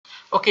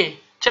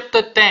Okay,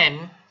 chapter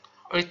 10,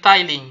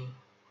 retailing.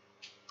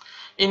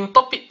 In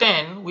topic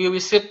 10, we will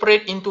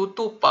separate into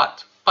two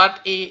parts, part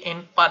A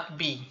and part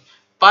B.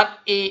 Part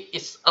A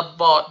is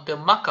about the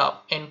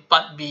markup and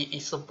part B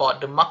is about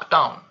the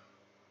markdown.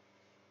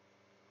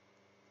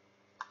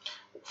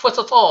 First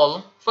of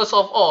all,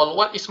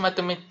 what is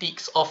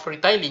mathematics of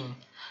retailing?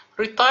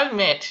 Retail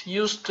math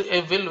used to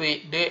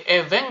evaluate the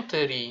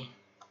inventory.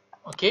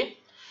 Okay,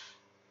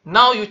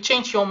 now you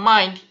change your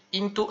mind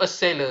into a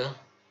seller.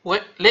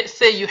 Let's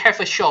say you have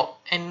a shop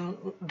and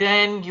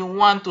then you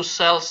want to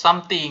sell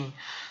something.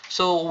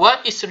 So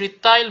what is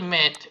retail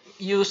math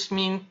used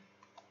mean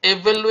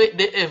evaluate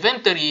the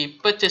inventory,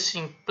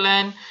 purchasing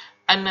plan,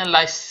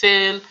 analyze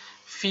sale,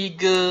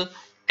 figure,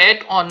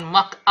 add on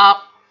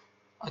markup.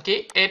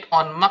 Okay, add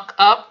on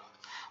markup,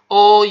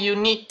 or you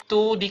need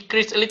to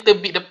decrease a little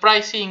bit the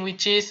pricing,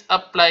 which is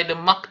apply the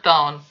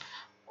markdown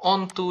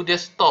onto the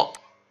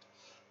stock.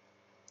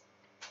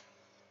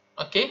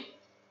 Okay,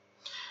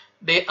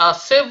 there are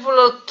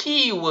several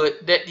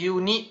keywords that you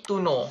need to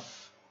know.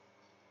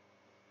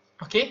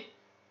 Okay,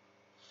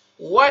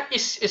 what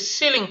is a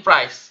selling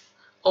price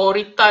or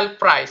retail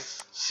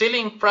price?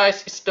 Selling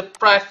price is the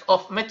price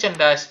of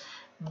merchandise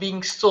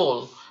being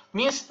sold.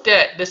 Means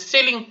that the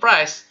selling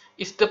price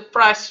is the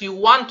price you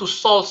want to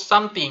sell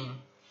something.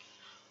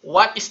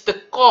 What is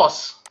the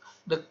cost?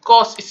 The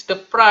cost is the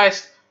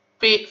price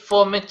paid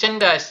for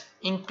merchandise,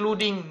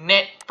 including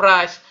net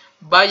price,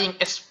 buying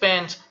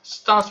expense,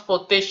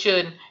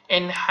 transportation,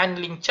 and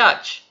handling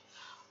charge.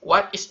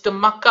 What is the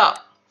markup?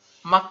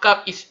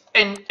 Markup is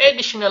an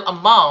additional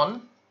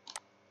amount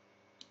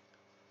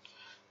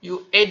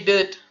you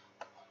added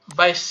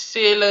by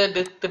seller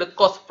to the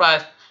cost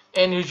price,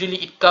 and usually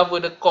it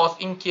covers the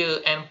cost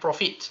incurred and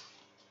profit.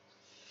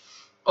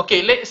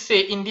 Okay, let's say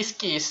in this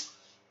case,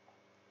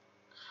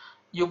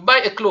 you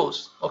buy a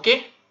clothes.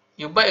 Okay,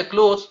 you buy a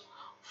clothes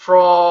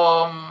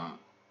from,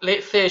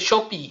 let's say,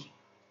 Shopee.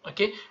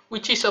 Okay,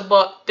 which is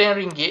about 10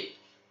 ringgit.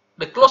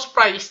 The clothes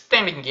price is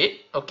 10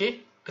 ringgit.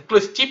 Okay, the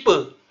clothes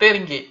cheaper,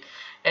 10 ringgit.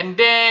 And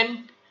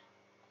then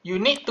you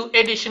need to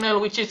additional,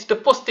 which is the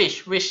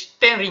postage, which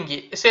 10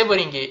 ringgit, 7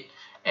 ringgit,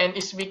 and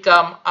it's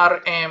become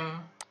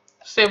RM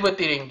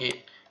 70 ringgit.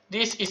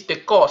 This is the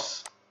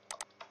cost.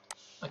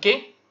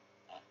 Okay,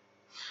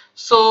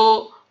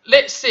 so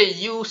let's say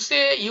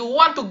you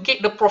want to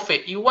get the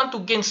profit, you want to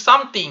gain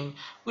something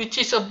which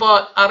is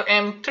about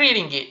RM 3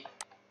 ringgit.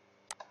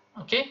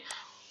 Okay,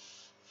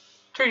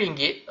 3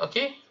 ringgit.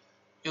 Okay,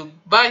 you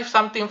buy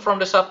something from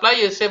the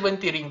supplier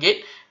 70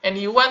 ringgit and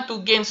you want to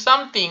gain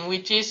something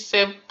which is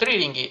 3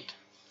 ringgit.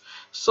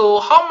 So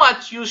how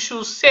much you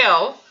should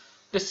sell,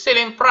 the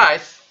selling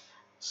price?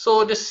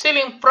 So the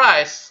selling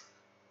price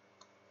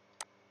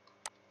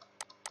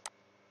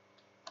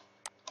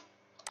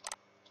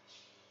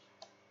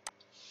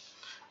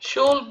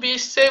should be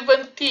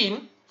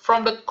 17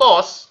 from the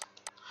cost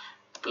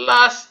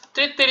plus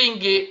 30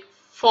 ringgit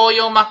for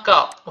your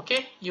markup.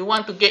 Okay, you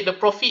want to get the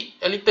profit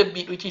a little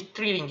bit, which is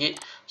 3 ringgit,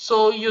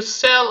 so you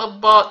sell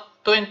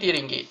about 20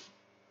 ringgit.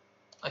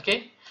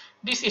 Okay,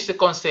 this is the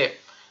concept.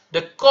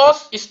 The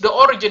cost is the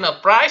original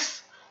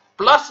price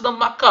plus the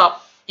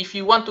markup if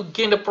you want to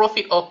gain the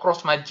profit or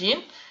cross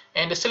margin,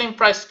 and the selling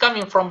price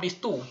coming from these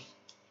two.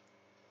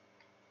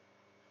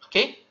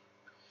 Okay,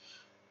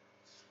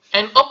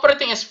 and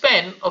operating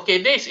expense.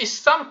 Okay, this is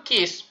some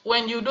case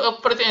when you do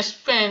operating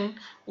expense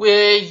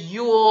where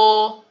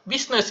your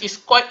business is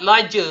quite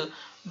larger,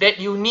 that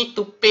you need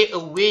to pay a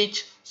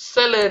wage,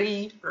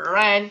 salary,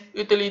 rent,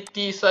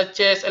 utilities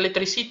such as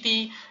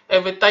electricity,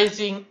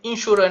 advertising,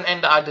 insurance,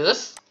 and the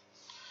others.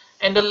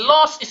 And the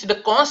loss is the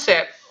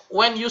concept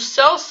when you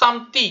sell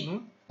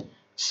something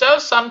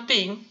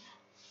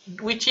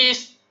which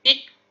is it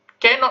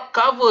cannot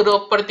cover the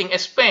operating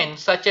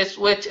expense such as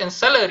wage and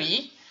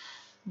salary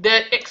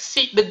that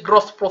exceed the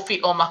gross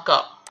profit or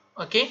markup.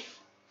 Okay,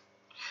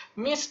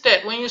 means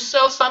that when you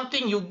sell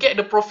something you get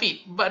the profit,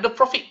 but the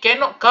profit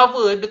cannot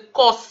cover the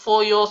cost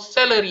for your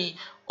salary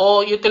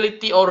or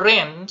utility or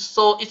rent,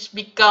 so it's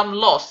become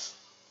loss.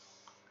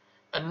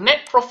 A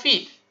net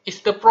profit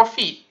is the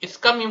profit, it's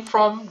coming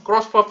from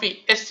gross profit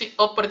exceed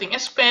operating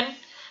expense,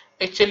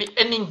 actually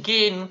earning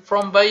gain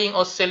from buying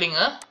or selling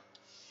a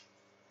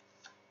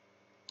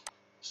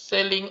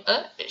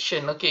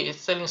action. Okay,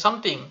 it's selling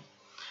something.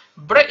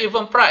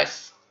 Break-even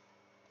price.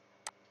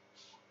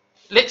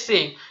 Let's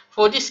say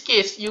for this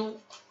case, you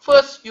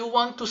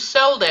want to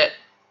sell that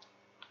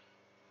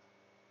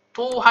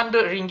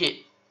 200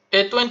 ringgit,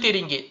 20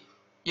 ringgit.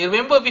 You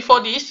remember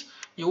before this,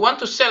 you want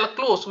to sell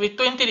clothes with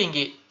 20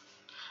 ringgit,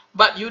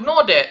 but you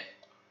know that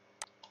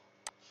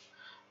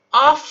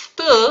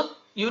after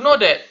you know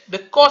that the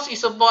cost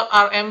is about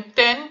RM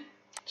 10,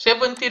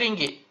 70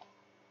 ringgit.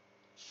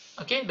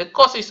 Okay, the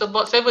cost is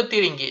about 70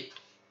 ringgit.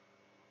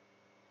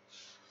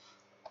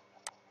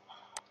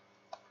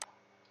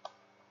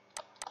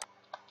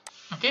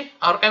 Okay,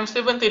 RM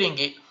 70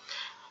 ringgit,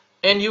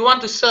 and you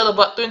want to sell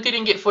about 20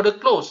 ringgit for the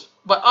clothes,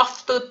 but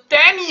after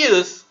 10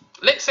 years,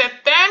 let's say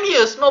 10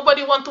 years,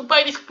 nobody want to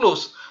buy this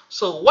clothes.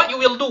 So what you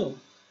will do?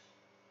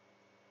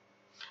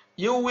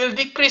 you will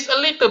decrease a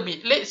little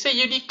bit. Let's say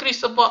you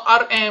decrease about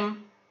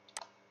RM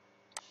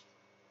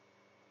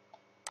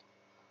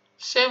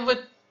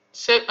 80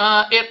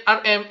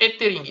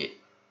 ringgit.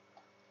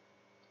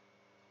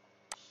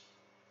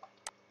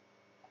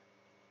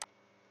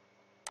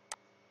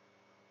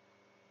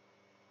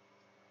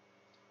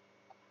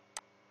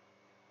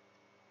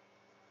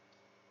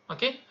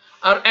 Okay,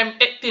 RM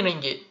 80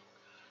 ringgit.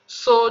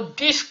 So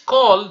this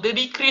call, the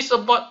decrease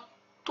about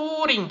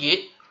 2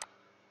 ringgit.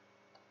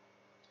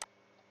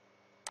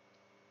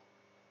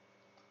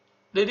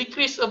 The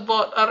decrease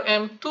about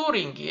RM 2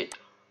 ringgit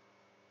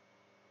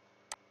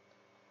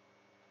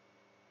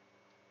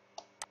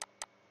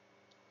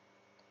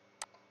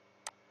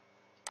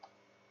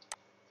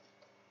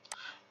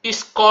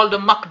is called the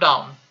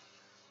markdown.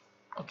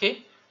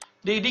 Okay,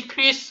 the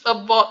decrease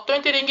about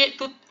 20 ringgit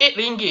to 8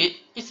 ringgit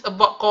is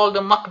about called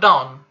the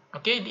markdown.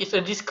 Okay, it's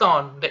a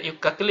discount that you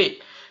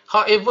calculate.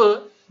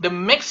 However, the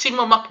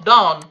maximum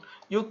markdown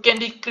you can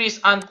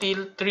decrease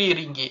until 3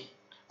 ringgit,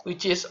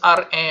 which is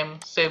RM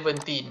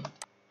 17.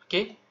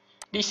 Okay,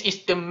 this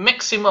is the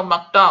maximum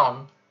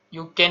markdown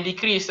you can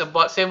decrease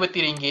about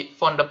 70 ringgit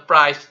from the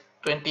price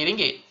 20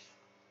 ringgit.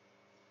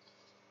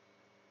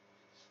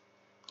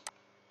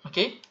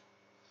 Okay,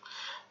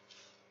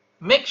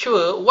 make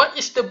sure what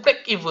is the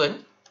break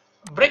even.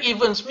 Break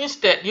evens means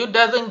that you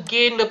doesn't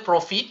gain the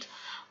profit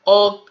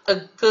or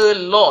the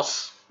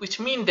loss, which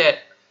means that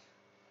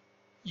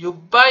you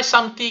buy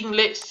something,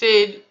 let's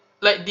say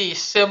like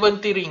this,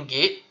 70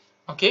 ringgit,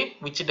 okay,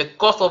 which is the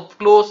cost of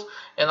clothes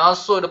and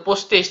also the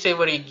postage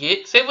 7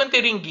 ringgit.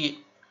 70 ringgit,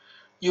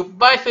 you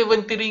buy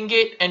 70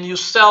 ringgit and you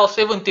sell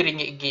 70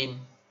 ringgit again.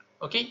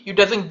 Okay, you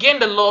doesn't gain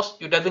the loss,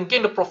 you doesn't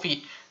gain the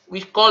profit.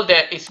 We call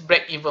that is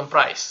break even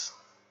price.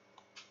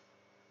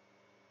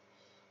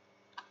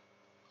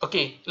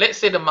 Okay, let's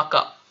say the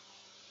markup.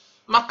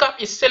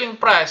 Markup is selling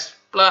price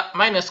plus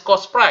minus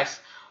cost price.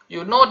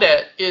 You know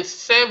that it's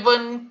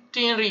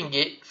 17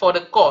 ringgit for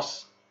the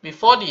cost.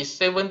 Before this,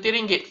 70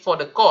 ringgit for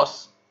the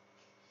cost.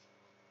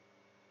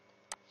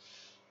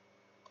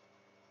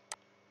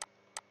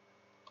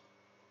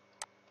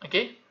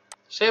 Okay,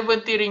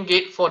 70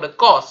 ringgit for the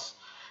cost.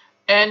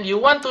 And you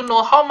want to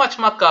know how much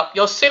markup,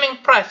 your selling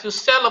price, you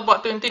sell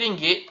about 20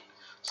 ringgit.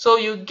 So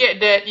you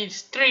get that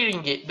it's 3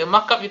 ringgit. The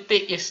markup you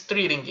take is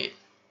 3 ringgit.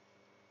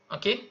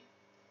 Okay.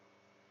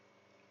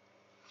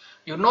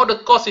 You know the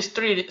cost is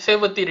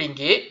 70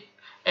 ringgit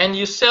and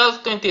you sell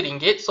 20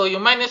 ringgit, so you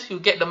minus, you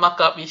get the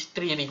markup is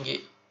 3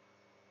 ringgit.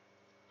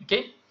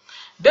 Okay,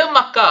 the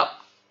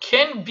markup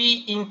can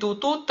be into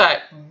two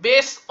types,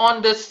 based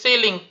on the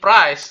selling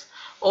price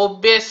or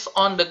based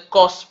on the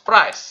cost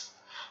price.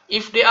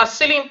 If they are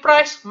selling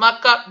price,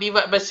 markup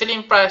divided by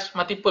selling price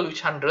multiple with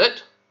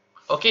 100.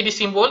 Okay, the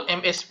symbol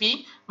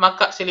MSP,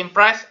 markup selling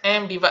price,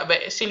 M divided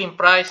by selling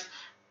price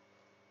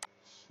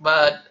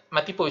but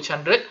multiple with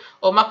 100,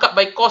 or markup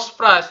by cost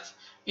price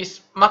is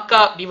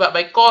markup divided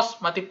by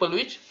cost multiple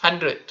with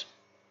 100.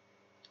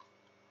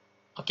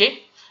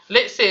 Okay,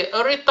 let's say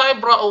a retail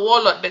brought a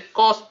wallet that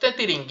costs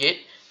 30 ringgit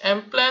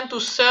and plan to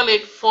sell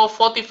it for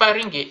 45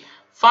 ringgit.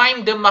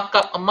 Find the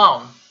markup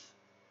amount.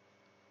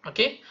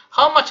 Okay,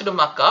 how much the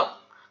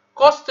markup?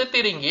 Cost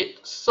 30 ringgit,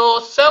 so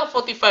sell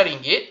 45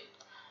 ringgit.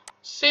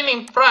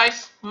 Selling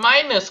price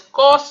minus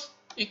cost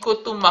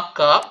equal to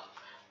markup,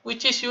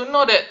 which is, you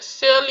know that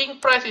selling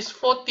price is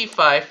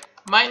 45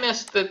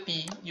 minus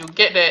 30, you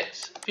get that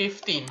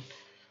 15.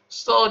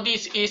 So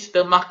this is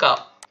the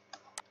markup.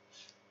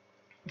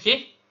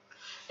 Okay,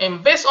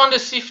 and based on the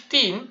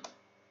 15,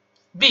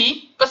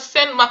 B,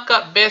 percent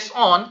markup based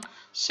on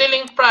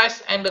selling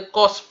price and the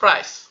cost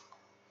price.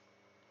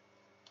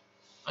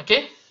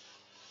 Okay,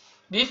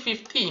 this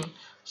 15,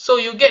 so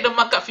you get the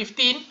markup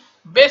 15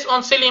 based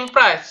on selling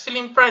price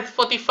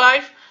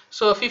 45,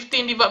 so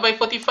 15 divided by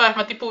 45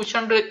 multiple with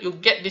 100, you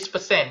get this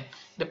percent,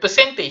 the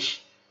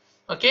percentage.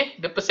 Okay,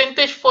 the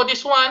percentage for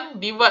this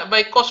one divided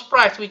by cost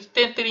price, which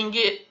 10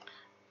 ringgit,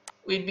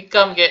 we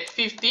become get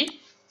 50%.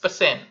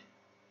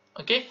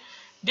 Okay,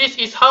 this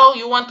is how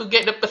you want to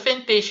get the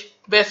percentage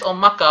based on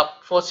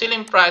markup for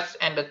selling price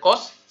and the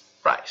cost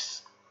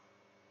price.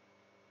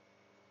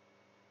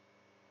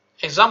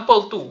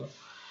 Example 2.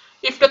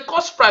 If the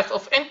cost price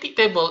of antique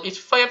table is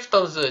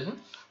 5,000,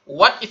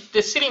 what is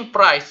the selling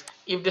price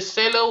if the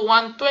seller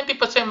wants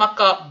 20%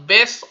 markup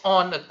based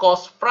on the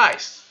cost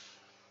price?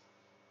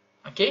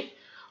 Okay,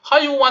 how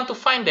you want to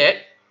find that?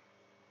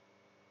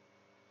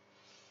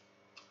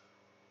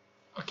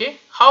 Okay,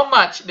 how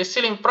much the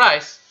selling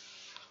price?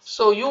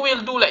 So you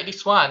will do like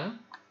this one.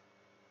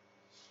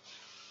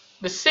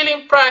 The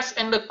selling price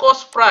and the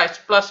cost price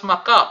plus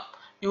markup.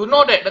 You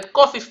know that the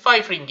cost is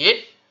 5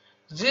 ringgit,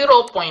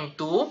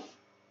 0.2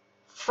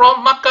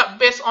 from markup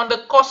based on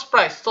the cost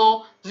price.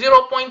 So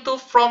 0.2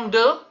 from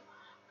the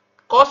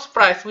cost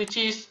price, which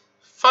is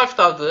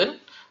 5,000.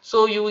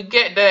 So you will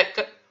get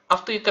that,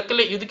 after you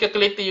calculate, you do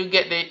calculator, you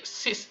get the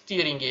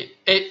 60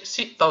 ringgit,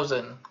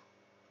 6,000.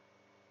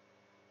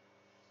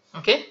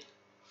 Okay,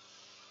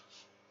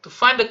 to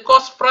find the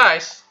cost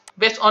price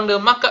based on the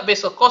markup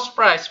based on cost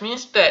price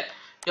means that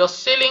your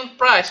selling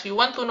price, you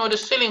want to know the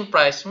selling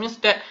price, means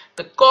that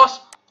the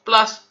cost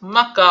plus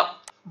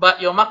markup, but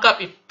your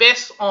markup is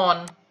based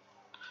on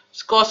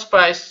cost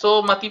price,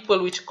 so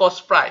multiple with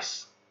cost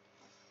price.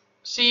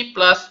 C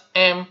plus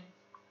M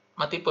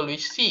multiple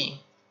with C.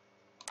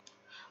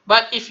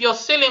 But if your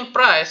selling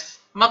price,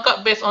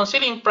 markup based on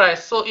selling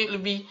price, so it will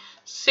be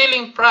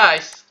selling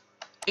price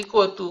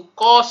equal to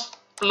cost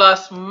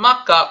plus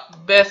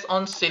markup based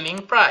on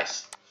selling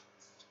price.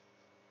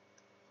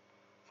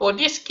 For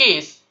this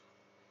case,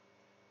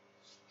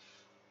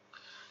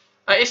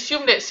 I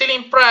assume that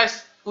selling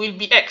price will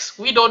be X.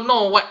 We don't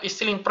know what is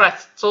selling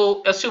price,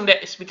 so assume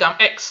that it's become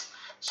X.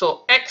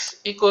 So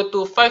X equal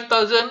to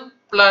 5,000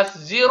 plus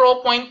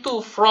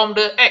 0.2 from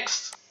the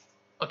X.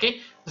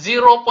 Okay,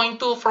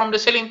 0.2 from the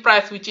selling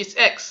price, which is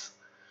X.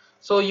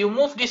 So you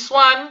move this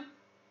one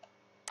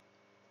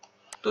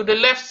to the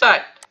left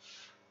side,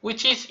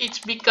 which is it's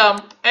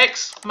become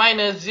X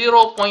minus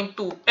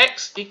 0.2.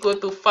 X equal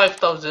to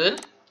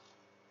 5,000.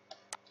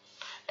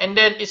 And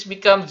then it's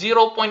become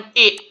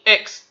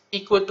 0.8x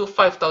equal to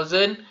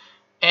 5,000,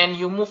 and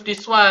you move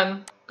this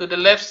one to the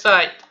left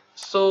side,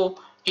 so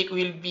it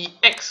will be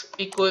x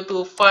equal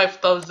to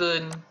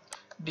 5,000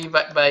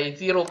 divided by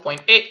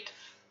 0.8,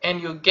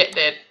 and you get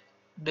that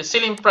the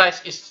selling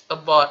price is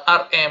about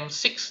RM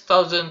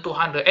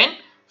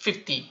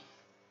 6,250.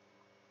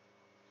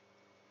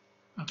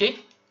 Okay,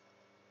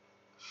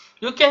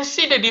 you can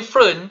see the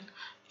difference.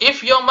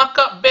 If your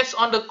markup based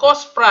on the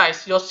cost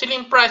price, your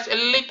selling price a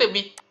little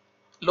bit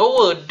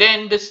lower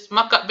than the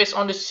markup based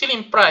on the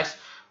selling price,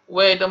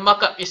 where the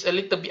markup is a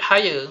little bit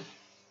higher.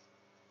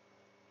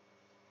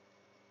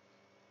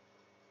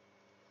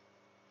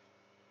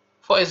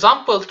 For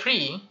example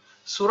 3,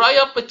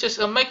 Suraya purchased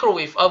a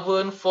microwave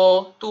oven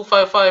for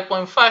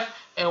 255.5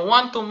 and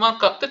want to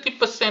mark up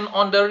 30%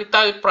 on the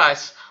retail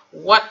price.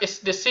 What is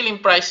the selling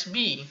price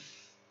be?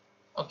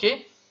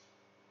 Okay,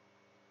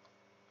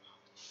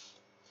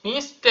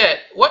 means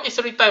that what is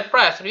retail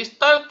price?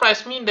 Retail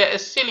price means that a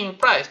selling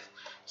price.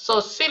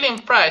 So selling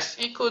price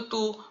equal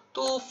to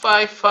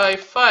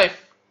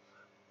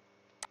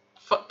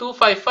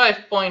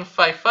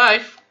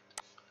 255.55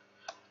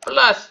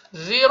 plus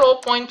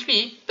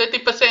 0.3, 30%,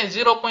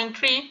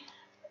 0.3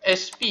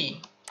 SP.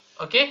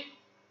 Okay,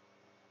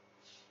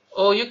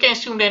 or you can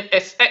assume that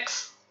as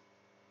X.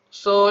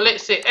 So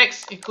let's say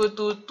X equal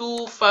to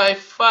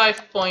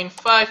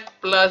 255.5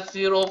 plus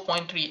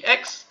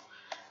 0.3x.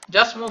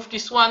 Just move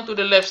this one to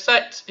the left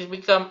side, it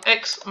becomes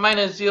X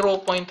minus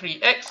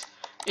 0.3x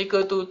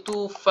equal to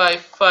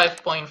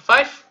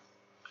 255.5,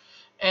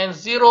 and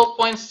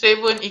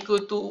 0.7 equal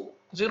to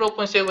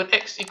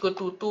 0.7x equal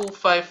to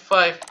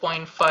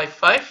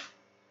 255.55,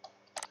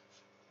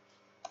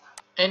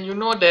 and you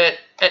know that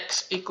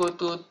x equal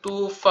to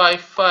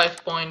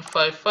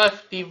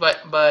 255.55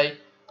 divided by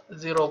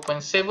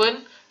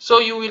 0.7, so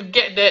you will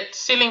get that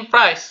selling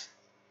price.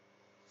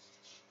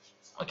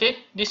 Okay,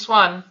 this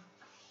one,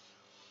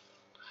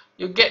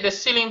 you get the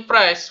selling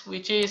price,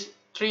 which is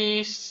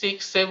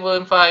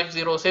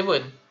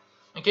 367507.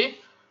 Okay,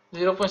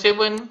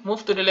 0.7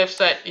 move to the left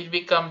side, it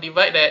become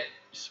divided,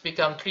 it's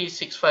become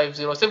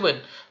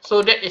 36507.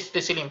 So that is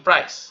the selling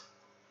price.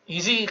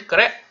 Easy,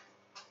 correct?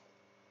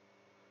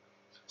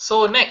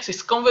 So next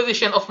is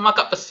conversion of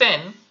markup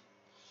percent.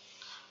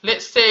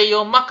 Let's say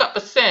your markup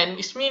percent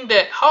is mean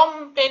that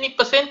how many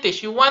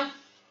percentage you want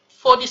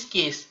for this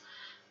case.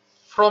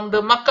 From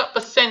the markup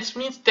percent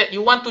means that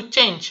you want to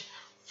change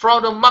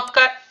from the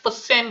markup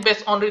percent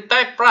based on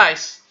retail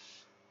price.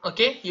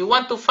 Okay, you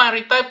want to find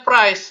retail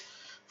price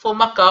for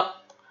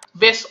markup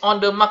based on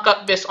the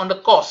markup based on the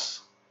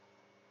cost.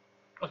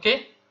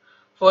 Okay,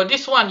 for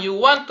this one you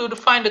want to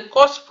define the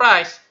cost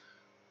price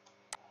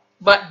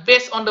but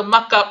based on the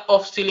markup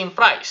of selling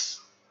price.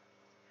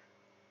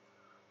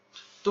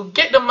 To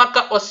get the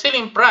markup of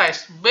selling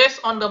price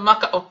based on the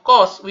markup of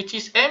cost, which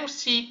is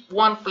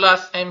MC1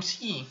 plus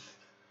MC.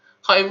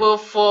 However,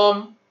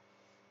 for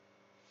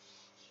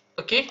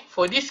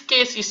this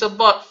case is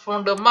about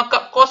from the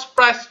markup cost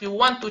price you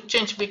want to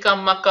change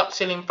become markup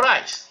selling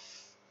price.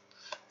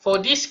 For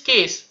this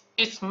case,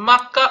 it's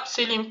markup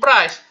selling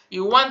price.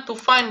 You want to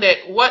find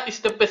that what is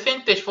the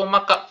percentage for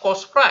markup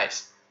cost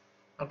price.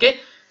 Okay,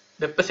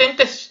 the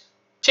percentage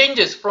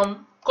changes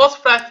from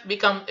cost price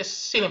become a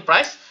selling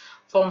price,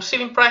 from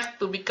selling price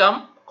to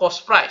become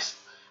cost price.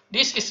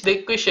 This is the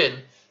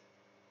equation.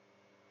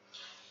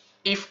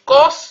 If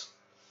cost,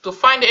 to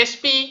find the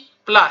SP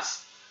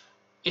plus,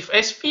 if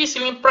SP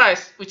selling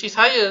price which is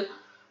higher,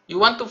 you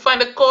want to find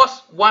the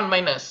cost 1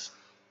 minus.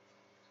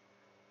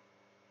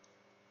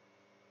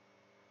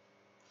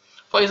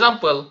 For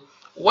example,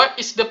 what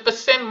is the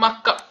percent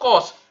markup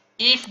cost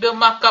if the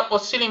markup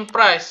of selling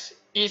price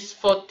is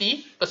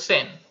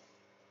 40%?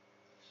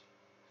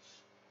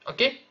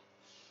 Okay,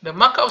 the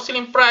markup of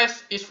selling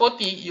price is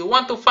 40, you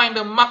want to find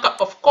the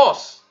markup of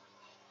cost.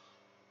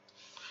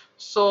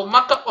 So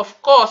markup of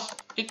cost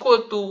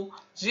equal to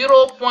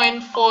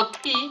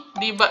 0.43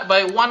 divided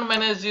by 1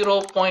 minus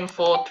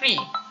 0.43.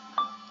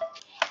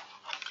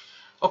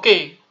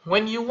 Okay,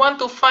 when you want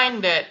to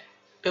find that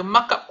the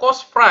markup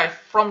cost price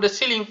from the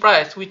selling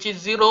price, which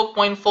is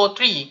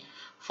 0.43.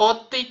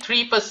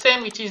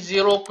 43%, which is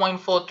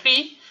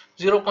 0.43.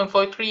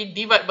 0.43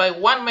 divided by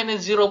 1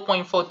 minus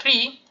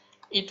 0.43,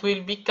 it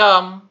will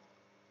become,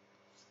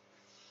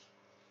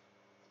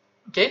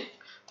 okay,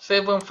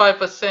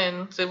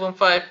 75%,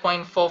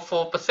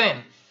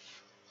 75.44%.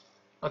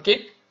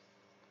 Okay.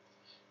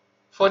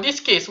 For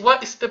this case,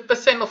 what is the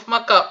percent of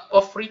markup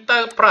of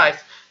retail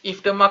price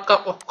if the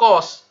markup of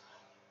cost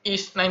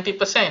is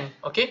 90%?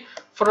 Okay.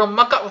 From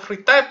markup of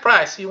retail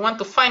price, you want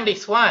to find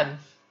this one.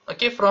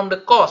 Okay. From the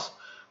cost,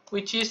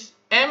 which is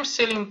M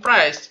selling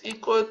price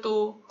equal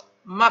to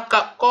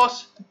markup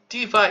cost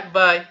divided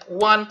by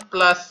 1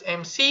 plus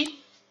MC.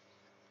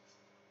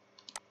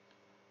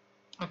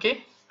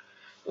 Okay.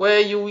 Where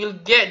you will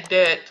get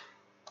that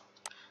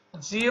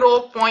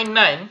 0.9,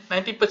 90%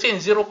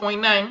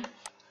 0.9,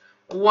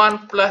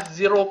 1 plus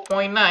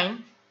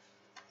 0.9,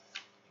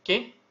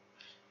 okay,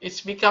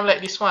 it's become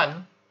like this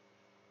one.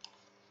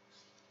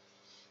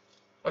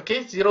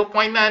 Okay,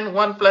 0.9,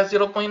 1 plus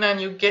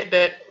 0.9, you get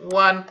that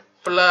 1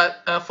 plus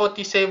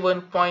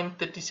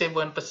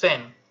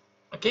 47.37%.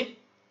 Okay.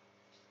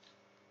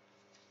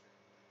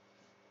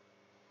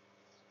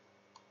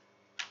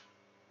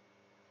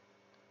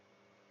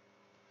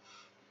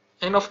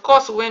 And of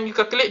course, when you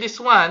calculate this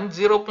one,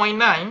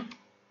 0.9,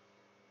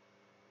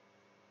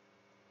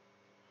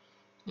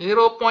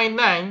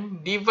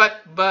 0.9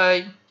 divided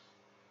by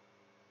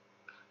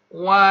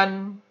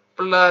 1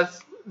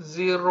 plus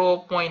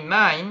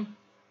 0.9,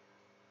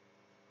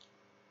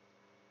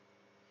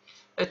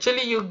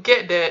 actually you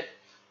get that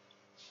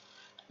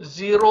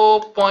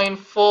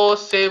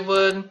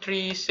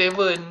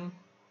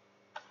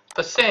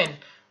 0.4737%,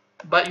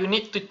 but you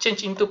need to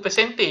change into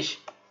percentage.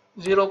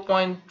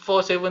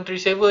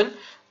 0.4737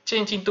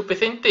 change into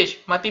percentage,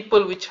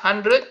 multiple with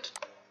 100,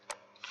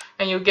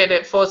 and you get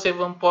that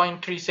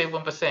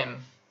 47.37%.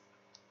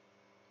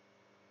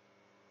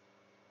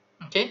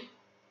 Okay,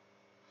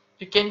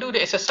 you can do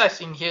the exercise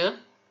in here.